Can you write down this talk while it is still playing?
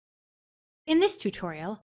In this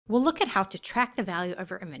tutorial, we'll look at how to track the value of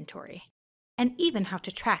your inventory, and even how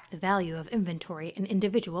to track the value of inventory in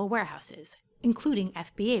individual warehouses, including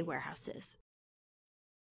FBA warehouses.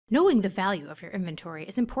 Knowing the value of your inventory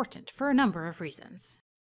is important for a number of reasons.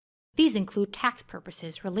 These include tax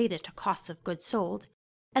purposes related to costs of goods sold,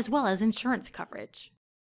 as well as insurance coverage.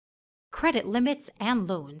 Credit limits and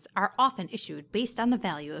loans are often issued based on the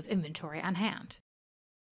value of inventory on hand.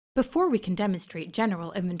 Before we can demonstrate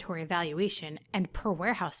general inventory valuation and per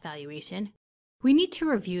warehouse valuation, we need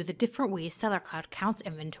to review the different ways SellerCloud counts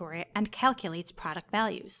inventory and calculates product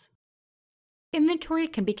values. Inventory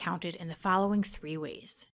can be counted in the following three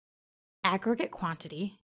ways: aggregate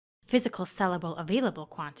quantity, physical sellable available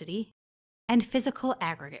quantity, and physical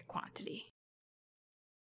aggregate quantity.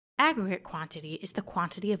 Aggregate quantity is the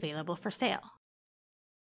quantity available for sale.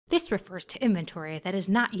 This refers to inventory that is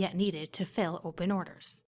not yet needed to fill open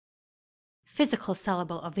orders. Physical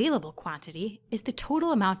sellable available quantity is the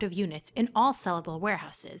total amount of units in all sellable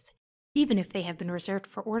warehouses, even if they have been reserved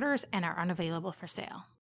for orders and are unavailable for sale.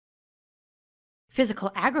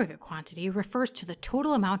 Physical aggregate quantity refers to the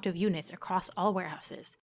total amount of units across all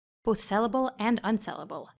warehouses, both sellable and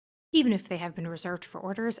unsellable, even if they have been reserved for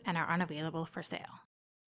orders and are unavailable for sale.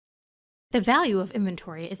 The value of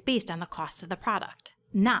inventory is based on the cost of the product,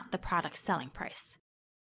 not the product's selling price.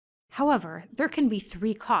 However, there can be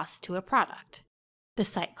three costs to a product: the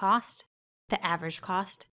site cost, the average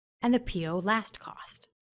cost, and the PO last cost.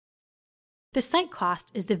 The site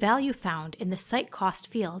cost is the value found in the site cost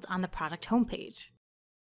field on the product homepage.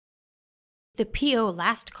 The PO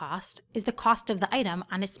last cost is the cost of the item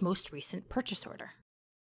on its most recent purchase order.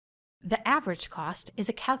 The average cost is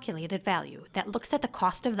a calculated value that looks at the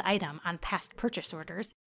cost of the item on past purchase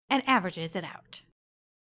orders and averages it out.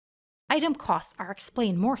 Item costs are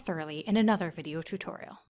explained more thoroughly in another video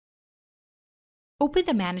tutorial. Open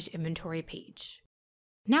the Manage Inventory page.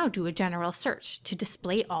 Now do a general search to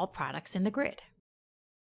display all products in the grid.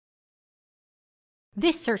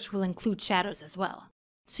 This search will include shadows as well,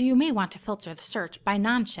 so you may want to filter the search by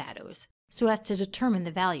non-shadows so as to determine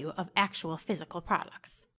the value of actual physical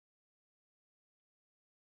products.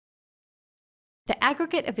 The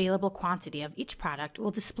aggregate available quantity of each product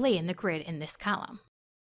will display in the grid in this column.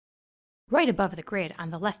 Right above the grid on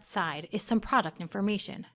the left side is some product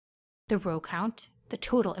information: the row count, the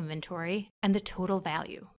total inventory, and the total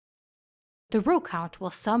value. The row count will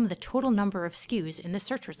sum the total number of SKUs in the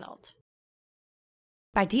search result.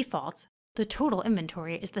 By default, the total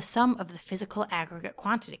inventory is the sum of the physical aggregate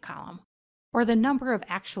quantity column, or the number of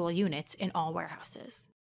actual units in all warehouses.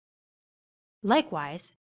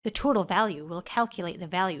 Likewise, the total value will calculate the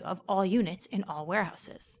value of all units in all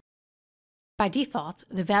warehouses. By default,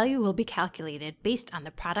 the value will be calculated based on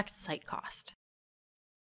the product's site cost.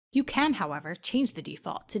 You can, however, change the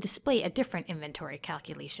default to display a different inventory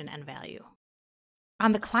calculation and value.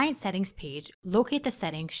 On the Client Settings page, locate the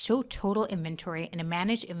setting Show Total Inventory in a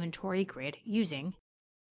Manage Inventory grid using,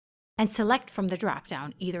 and select from the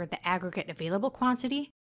drop-down either the Aggregate Available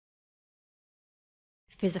Quantity,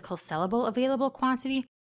 Physical Sellable Available Quantity,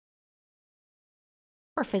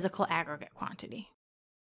 or Physical Aggregate Quantity.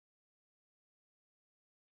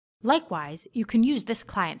 Likewise, you can use this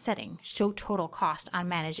client setting, Show Total Cost on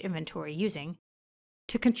Manage Inventory using,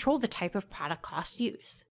 to control the type of product cost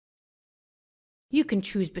used. You can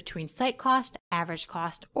choose between site cost, average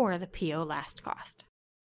cost, or the PO last cost.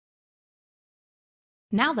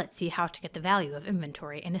 Now let's see how to get the value of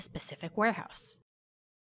inventory in a specific warehouse.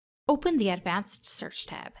 Open the Advanced Search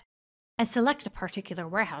tab and select a particular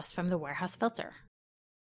warehouse from the Warehouse filter.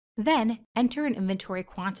 Then, enter an inventory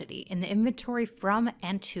quantity in the Inventory From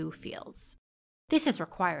and To fields. This is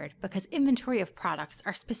required because inventory of products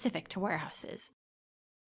are specific to warehouses.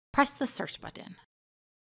 Press the Search button.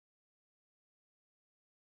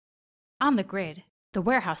 On the grid, the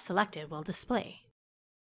warehouse selected will display.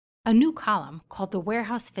 A new column called the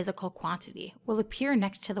Warehouse Physical Quantity will appear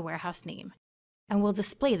next to the warehouse name and will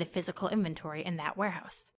display the physical inventory in that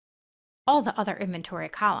warehouse. All the other inventory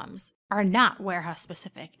columns are not warehouse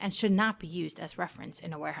specific and should not be used as reference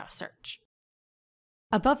in a warehouse search.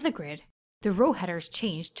 Above the grid, the row headers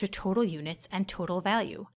changed to total units and total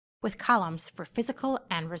value, with columns for physical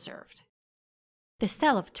and reserved. The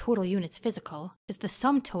cell of total units physical is the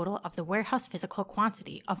sum total of the warehouse physical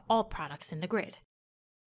quantity of all products in the grid.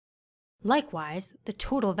 Likewise, the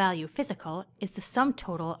total value physical is the sum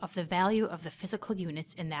total of the value of the physical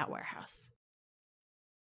units in that warehouse.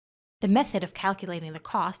 The method of calculating the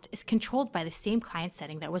cost is controlled by the same client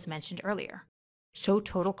setting that was mentioned earlier: Show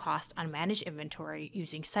Total Cost on Manage Inventory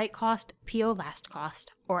using Site Cost, PO Last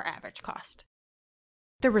Cost, or Average Cost.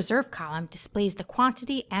 The Reserve column displays the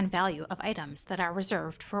quantity and value of items that are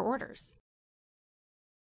reserved for orders.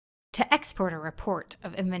 To export a report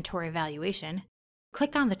of inventory valuation,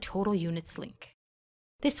 click on the Total Units link.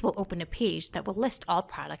 This will open a page that will list all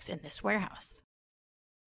products in this warehouse.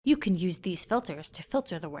 You can use these filters to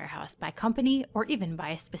filter the warehouse by company or even by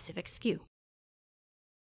a specific SKU.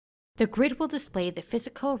 The grid will display the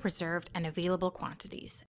physical, reserved, and available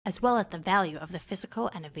quantities, as well as the value of the physical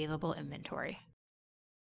and available inventory.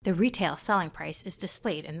 The retail selling price is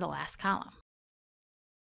displayed in the last column.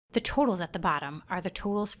 The totals at the bottom are the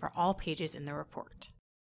totals for all pages in the report.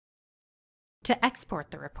 To export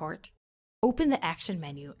the report, open the Action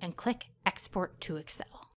menu and click Export to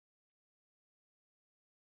Excel.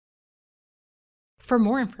 For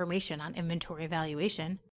more information on inventory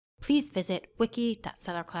valuation, please visit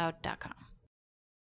wiki.sellercloud.com.